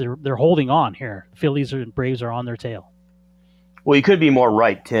either, as they're holding on here. Phillies and Braves are on their tail. Well, you could be more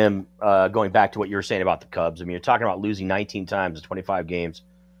right, Tim, going back to what you were saying about the Cubs. I mean, you're talking about losing 19 times in 25 games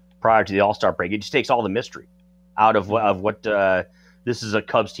prior to the All-Star break. It just takes all the mystery out of what this is a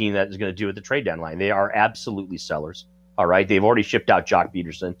Cubs team that is going to do at the trade deadline. They are absolutely sellers, all right? They've already shipped out Jock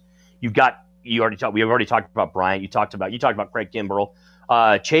Peterson. We already talked about Bryant. You talked about Craig Kimbrell.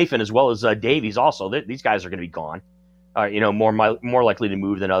 Chafin as well as Davies also. These guys are going to be gone, more likely to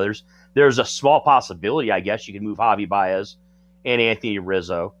move than others. There's a small possibility, I guess, you could move Javi Baez and Anthony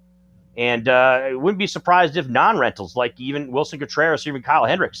Rizzo. And I wouldn't be surprised if non-rentals like even Wilson Contreras or even Kyle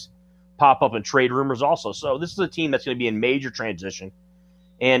Hendricks pop up in trade rumors also. So this is a team that's going to be in major transition.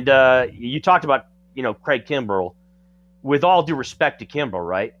 And you talked about, Craig Kimbrell. With all due respect to Kimbrell,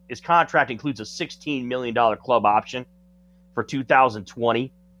 right? His contract includes a $16 million club option for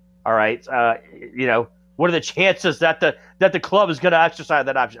 2020. All right. What are the chances that the club is going to exercise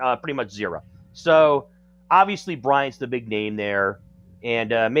that option? Pretty much zero. So obviously Bryant's the big name there.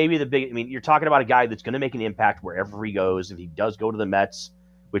 And maybe you're talking about a guy that's going to make an impact wherever he goes. If he does go to the Mets,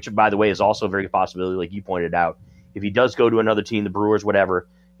 which, by the way, is also a very good possibility, like you pointed out. If he does go to another team, the Brewers, whatever,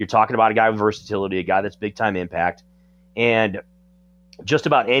 you're talking about a guy with versatility, a guy that's big-time impact. And just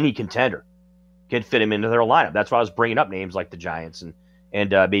about any contender can fit him into their lineup. That's why I was bringing up names like the Giants and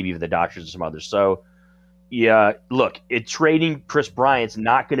maybe even the Dodgers and some others. So, yeah, look, trading Chris Bryant's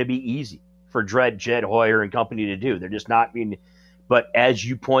not going to be easy for Jed Hoyer and company to do. They're just not. But as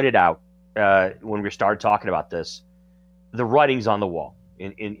you pointed out when we started talking about this, the writing's on the wall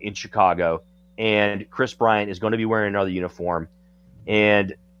in Chicago, and Chris Bryant is going to be wearing another uniform,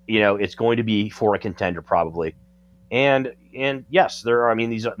 and it's going to be for a contender probably. And yes, there are. I mean,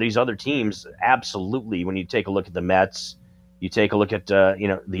 these other teams absolutely. When you take a look at the Mets, you take a look at the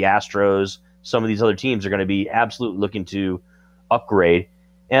Astros. Some of these other teams are going to be absolutely looking to upgrade.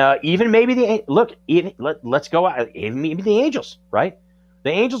 Even maybe let's go out. Even maybe the Angels, right?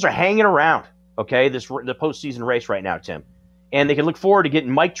 The Angels are hanging around. Okay, the postseason race right now, Tim, and they can look forward to getting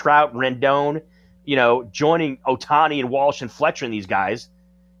Mike Trout, Rendon, joining Ohtani and Walsh and Fletcher and these guys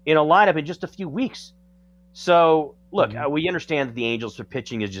in a lineup in just a few weeks. So, look, we understand that the Angels'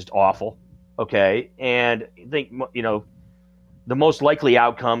 pitching is just awful, okay? And I think, the most likely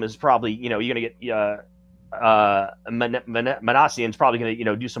outcome is probably, you're going to get Manassian's probably going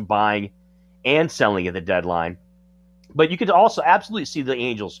to, do some buying and selling at the deadline. But you could also absolutely see the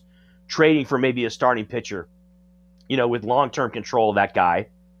Angels trading for maybe a starting pitcher, with long-term control of that guy,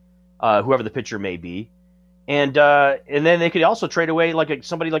 whoever the pitcher may be. And then they could also trade away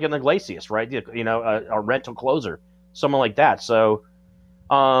somebody like an Iglesias, right? A rental closer, someone like that. So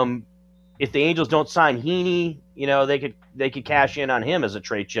if the Angels don't sign Heaney, they could cash in on him as a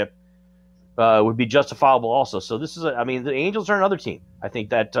trade chip. Would be justifiable also. So this is, the Angels are another team. I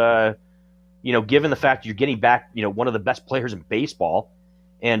think that, given the fact you're getting back, one of the best players in baseball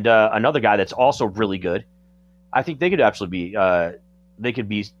and another guy that's also really good, I think they could absolutely be, they could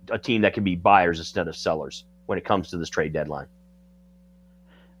be a team that can be buyers instead of sellers when it comes to this trade deadline.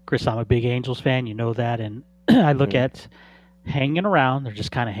 Chris, I'm a big Angels fan. You know that. And I look at hanging around. They're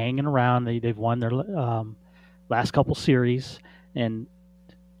just kind of hanging around. They've won their last couple series. And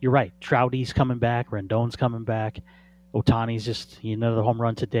you're right. Trouty's coming back. Rendon's coming back. Ohtani's just another home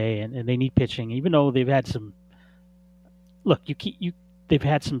run today. And they need pitching, even though they've had some – look, they've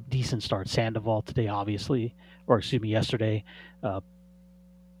had some decent starts. Sandoval today, obviously, or excuse me, yesterday.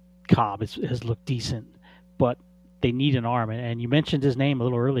 Cobb has looked decent, but they need an arm. And you mentioned his name a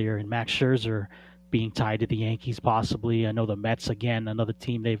little earlier, and Max Scherzer being tied to the Yankees possibly. I know the Mets, again, another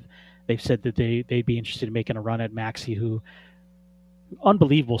team, they've said that they'd be interested in making a run at Maxey, who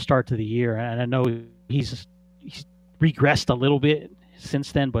unbelievable start to the year. And I know he's regressed a little bit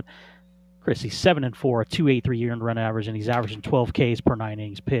since then, but Chris, he's 7-4, a 2.83 earned run average, and he's averaging 12 Ks per 9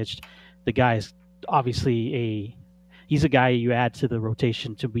 innings pitched. The guy is obviously he's a guy you add to the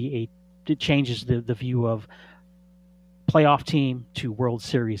rotation to be it changes the view of playoff team to World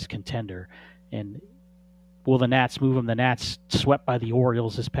Series contender. And will the Nats move him? The Nats swept by the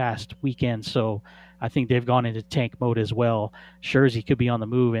Orioles this past weekend, so I think they've gone into tank mode as well. Scherzer could be on the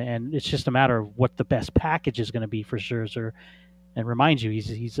move, and it's just a matter of what the best package is going to be for Scherzer. And remind you,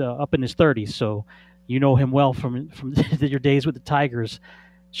 he's up in his 30s, so you know him well from your days with the Tigers.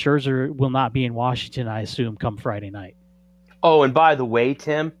 Scherzer will not be in Washington, I assume, come Friday night. Oh, and by the way,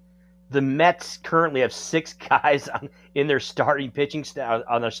 Tim, the Mets currently have 6 guys in their starting pitching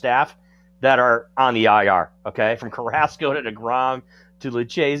on their staff that are on the IR, okay? From Carrasco to DeGrom to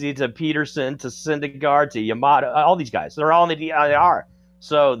Lucchesi to Peterson to Syndergaard to Yamada, all these guys. They're all on the IR.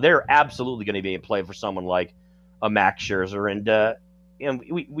 So they're absolutely going to be in play for someone like a Max Scherzer. And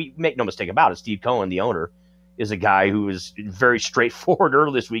we make no mistake about it. Steve Cohen, the owner, is a guy who is very straightforward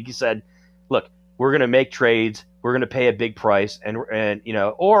earlier this week. He said, look, we're going to make trades. We're going to pay a big price, or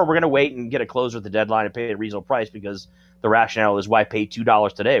we're going to wait and get a closer at the deadline and pay a reasonable price, because the rationale is why pay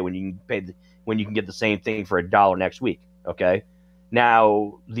 $2 today when you can get the same thing for $1 next week. Okay.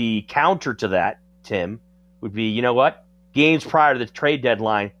 Now the counter to that, Tim, would be, you know what? Games prior to the trade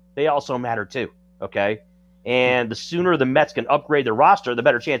deadline, they also matter too. Okay. And the sooner the Mets can upgrade their roster, the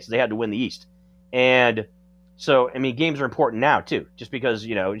better chances they had to win the East. And so, games are important now too. Just because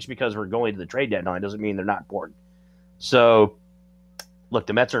we're going to the trade deadline doesn't mean they're not important. So, look,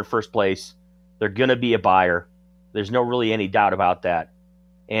 the Mets are in first place. They're going to be a buyer. There's no really any doubt about that.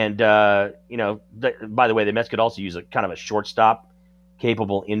 And, by the way, the Mets could also use a kind of a shortstop,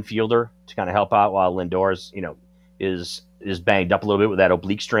 capable infielder to kind of help out while Lindor's, is banged up a little bit with that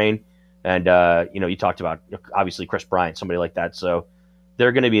oblique strain. And, you talked about, obviously, Chris Bryant, somebody like that. So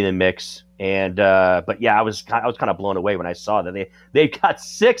they're going to be in the mix. And, but yeah, I was kind of blown away when I saw that they've got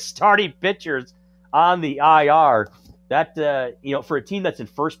 6 starting pitchers on the IR. That, for a team that's in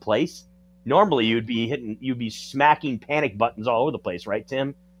first place, normally you'd be smacking panic buttons all over the place, right,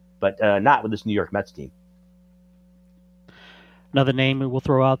 Tim? But not with this New York Mets team. Another name we'll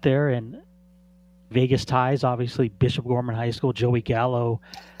throw out there, and Vegas ties, obviously, Bishop Gorman High School, Joey Gallo.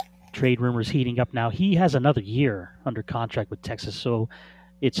 Trade rumors heating up now. He has another year under contract with Texas, so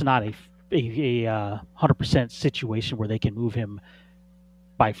it's not a 100% situation where they can move him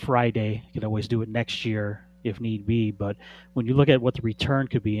by Friday. You can always do it next year if need be. But when you look at what the return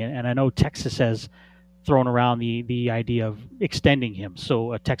could be, and I know Texas has thrown around the idea of extending him.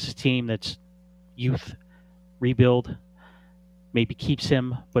 So a Texas team that's youth, rebuild, maybe keeps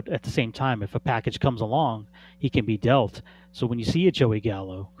him, but at the same time, if a package comes along, he can be dealt. So when you see a Joey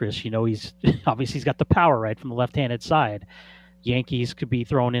Gallo, Chris, he's obviously he's got the power right from the left-handed side. Yankees could be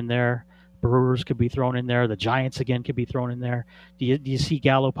thrown in there. Brewers could be thrown in there. The Giants again could be thrown in there. Do you see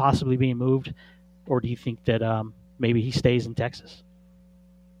Gallo possibly being moved, or do you think that maybe he stays in Texas?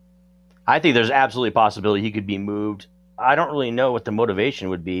 I think there's absolutely a possibility he could be moved. I don't really know what the motivation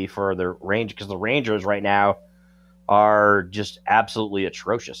would be for the Rangers, because the Rangers right now are just absolutely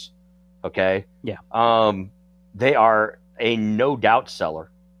atrocious. Okay. Yeah. They are a no doubt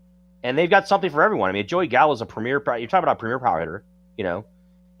seller, and they've got something for everyone. I mean, Joey Gallo is a premier. You're talking about a premier power hitter,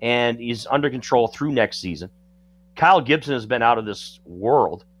 and he's under control through next season. Kyle Gibson has been out of this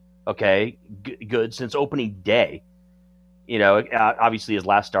world, okay, good since opening day. Obviously his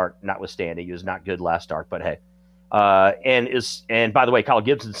last start notwithstanding, he was not good last start, but hey. And by the way, Kyle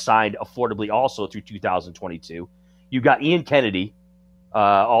Gibson signed affordably also through 2022. You got Ian Kennedy,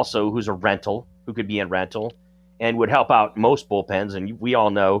 also who's a rental, who could be in rental and would help out most bullpens. And we all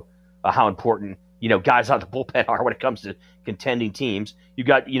know how important guys out of the bullpen are when it comes to contending teams. You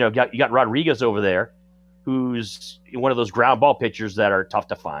got Rodriguez over there, who's one of those ground ball pitchers that are tough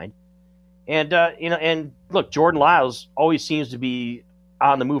to find. And and look, Jordan Lyles always seems to be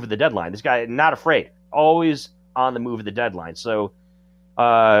on the move at the deadline. This guy not afraid, always on the move at the deadline. So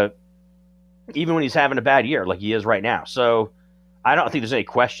even when he's having a bad year like he is right now. So I don't think there's any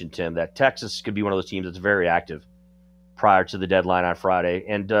question, Tim, that Texas could be one of those teams that's very active prior to the deadline on Friday.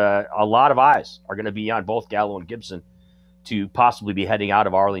 And a lot of eyes are going to be on both Gallo and Gibson to possibly be heading out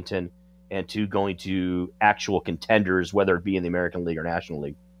of Arlington and to going to actual contenders, whether it be in the American League or National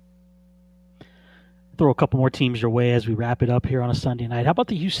League. Throw a couple more teams your way as we wrap it up here on a Sunday night. How about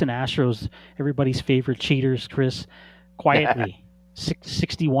the Houston Astros, everybody's favorite cheaters, Chris? Quietly,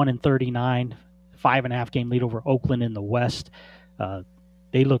 61-39, 5.5 game lead over Oakland in the West.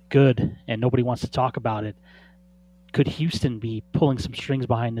 They look good, and nobody wants to talk about it. Could Houston be pulling some strings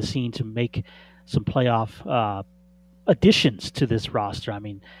behind the scene to make some playoff additions to this roster? I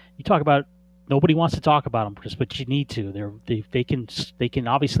mean, you talk about nobody wants to talk about them, Chris, but you need to. They can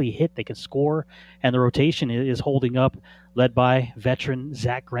obviously hit, they can score, and the rotation is holding up, led by veteran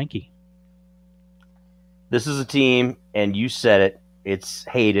Zach Greinke. This is a team, and you said it. It's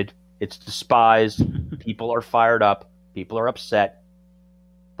hated, it's despised. People are fired up, people are upset,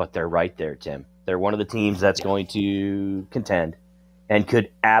 but they're right there, Tim. They're one of the teams that's going to contend and could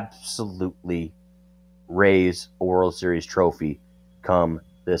absolutely raise a World Series trophy come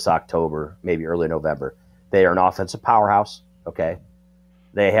this October, maybe early November. They are an offensive powerhouse, okay?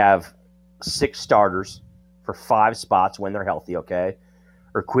 They have 6 starters for 5 spots when they're healthy, okay?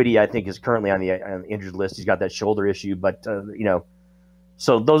 Urquidy, I think, is currently on the injured list. He's got that shoulder issue, but,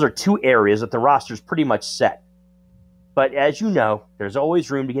 so those are 2 areas that the roster's pretty much set. But as you know, there's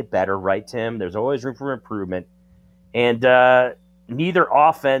always room to get better, right, Tim? There's always room for improvement. And neither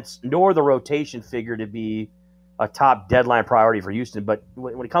offense nor the rotation figure to be a top deadline priority for Houston. But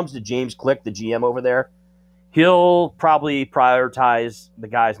when it comes to James Click, the GM over there, he'll probably prioritize the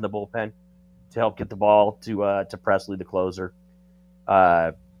guys in the bullpen to help get the ball to Presley, the closer.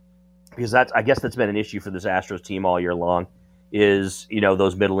 Because I guess that's been an issue for this Astros team all year long is,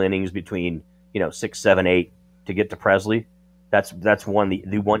 those middle innings between, 6, 7, 8 to get to Presley. That's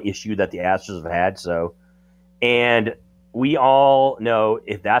the one issue that the Astros have had. So, and we all know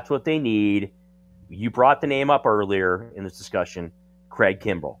if that's what they need, you brought the name up earlier in this discussion, Craig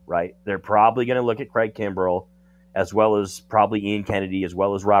Kimbrell, right? They're probably going to look at Craig Kimbrell as well as probably Ian Kennedy, as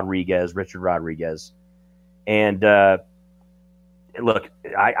well as Richard Rodriguez. And look,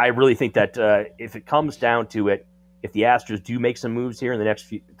 I really think that if it comes down to it, if the Astros do make some moves here in the next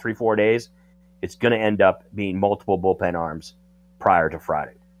 3-4 days, it's going to end up being multiple bullpen arms prior to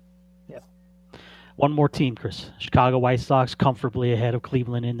Friday. Yeah. One more team, Chris. Chicago White Sox comfortably ahead of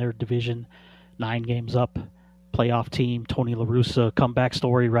Cleveland in their division. 9 games up. Playoff team. Tony La Russa, comeback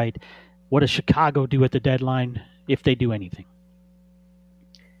story, right? What does Chicago do at the deadline if they do anything?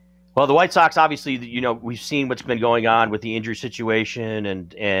 Well, the White Sox, obviously, we've seen what's been going on with the injury situation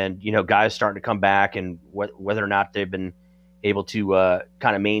and guys starting to come back and whether or not they've been able to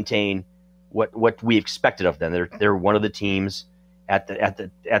kind of maintain what we expected of them. They're one of the teams at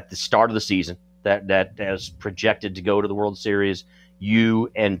the start of the season that is projected to go to the World Series. You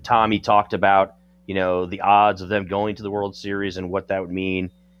and Tommy talked about the odds of them going to the World Series and what that would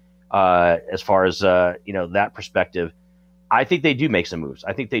mean as far as that perspective. I think they do make some moves.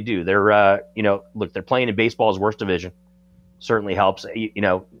 I think they do. They're look, they're playing in baseball's worst division. Certainly helps.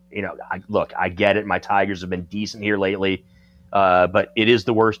 I get it. My Tigers have been decent here lately. But it is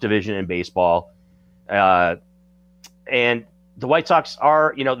the worst division in baseball. And the White Sox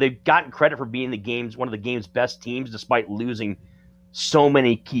are, they've gotten credit for being one of the game's best teams, despite losing so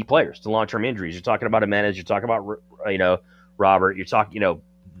many key players to long-term injuries. You're talking about Jimenez. You're talking about, Robert. You're talking,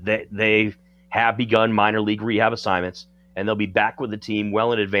 they have begun minor league rehab assignments, and they'll be back with the team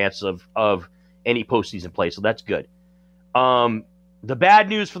well in advance of any postseason play. So that's good. The bad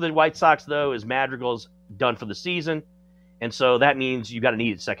news for the White Sox, though, is Madrigal's done for the season. And so that means you got to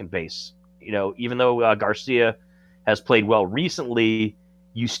need at second base. Even though Garcia has played well recently,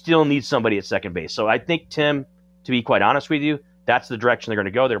 you still need somebody at second base. So I think, Tim, to be quite honest with you. That's the direction they're going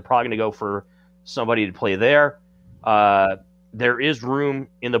to go. They're probably going to go for somebody to play there. There is room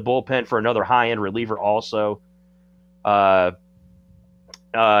in the bullpen for another high-end reliever also. But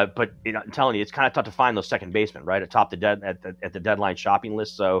I'm telling you, it's kind of tough to find those second basemen, right, atop at the deadline shopping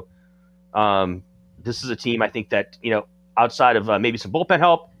list. So this is a team I think that, outside of maybe some bullpen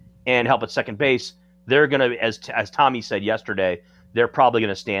help and help at second base, they're going to, as Tommy said yesterday, they're probably going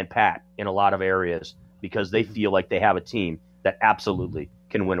to stand pat in a lot of areas because they feel like they have a team that absolutely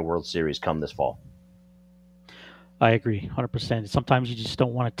can win a World Series come this fall. I agree 100%. Sometimes you just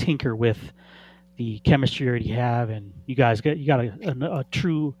don't want to tinker with the chemistry you already have, and you got a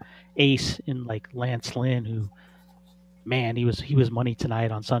true ace in like Lance Lynn, who, man, he was money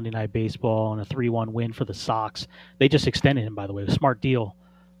tonight on Sunday Night Baseball and a 3-1 win for the Sox. They just extended him, by the way. A smart deal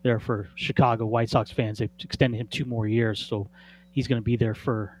there for Chicago White Sox fans. They extended him 2 more years, so he's going to be there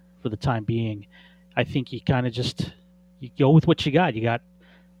for the time being. I think you kind of just you go with what you got. You got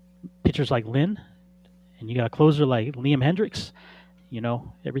pitchers like Lynn, and you got a closer like Liam Hendricks.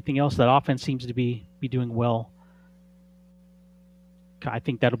 Everything else, that offense seems to be doing well. I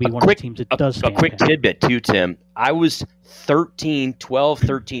think that'll be one of the teams that does stand. A quick tidbit too, Tim. I was 13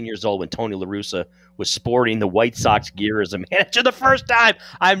 years old when Tony La Russa was sporting the White Sox gear as a manager the first time.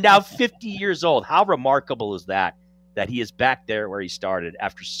 I'm now 50 years old. How remarkable is that he is back there where he started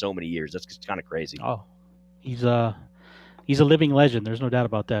after so many years? That's kind of crazy. Oh, he's a living legend. There's no doubt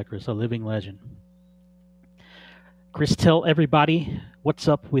about that, Chris. A living legend. Chris, tell everybody what's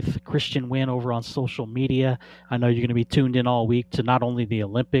up with Christian Wynn over on social media. I know you're going to be tuned in all week to not only the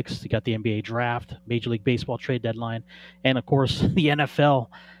Olympics, you got the NBA draft, Major League Baseball trade deadline, and of course the NFL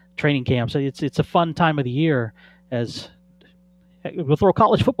training camps. It's a fun time of the year, as we'll throw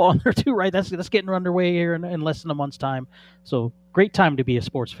college football in there too, right? That's getting underway here in less than a month's time. So great time to be a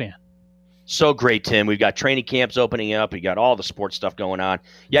sports fan. So great, Tim. We've got training camps opening up. We got all the sports stuff going on.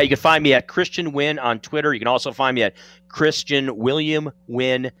 Yeah, you can find me at Christian Wynn on Twitter. You can also find me at Christian William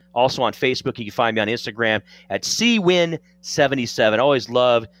Wynn. Also on Facebook, you can find me on Instagram at CWin77. Always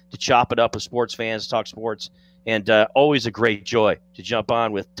love to chop it up with sports fans, talk sports, and always a great joy to jump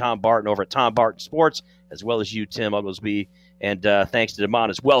on with Tom Barton over at Tom Barton Sports, as well as you, Tim Oglesby. And thanks to Damon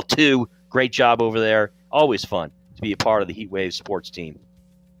as well, too. Great job over there. Always fun to be a part of the Heatwave sports team.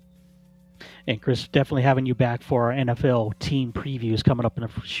 And Chris, definitely having you back for our NFL team previews coming up in a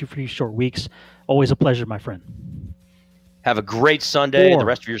few short weeks. Always a pleasure, my friend. Have a great Sunday, the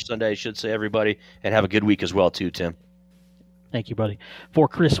rest of your Sunday, I should say, everybody, and have a good week as well, too, Tim. Thank you, buddy. For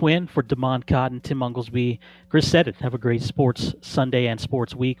Chris Wynn, for Damon Cotton, Tim Oglesby, Chris said it. Have a great sports Sunday and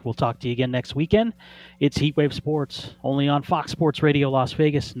sports week. We'll talk to you again next weekend. It's Heatwave Sports, only on Fox Sports Radio Las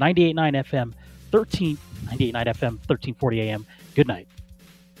Vegas, 98.9 FM, 1340 AM. Good night.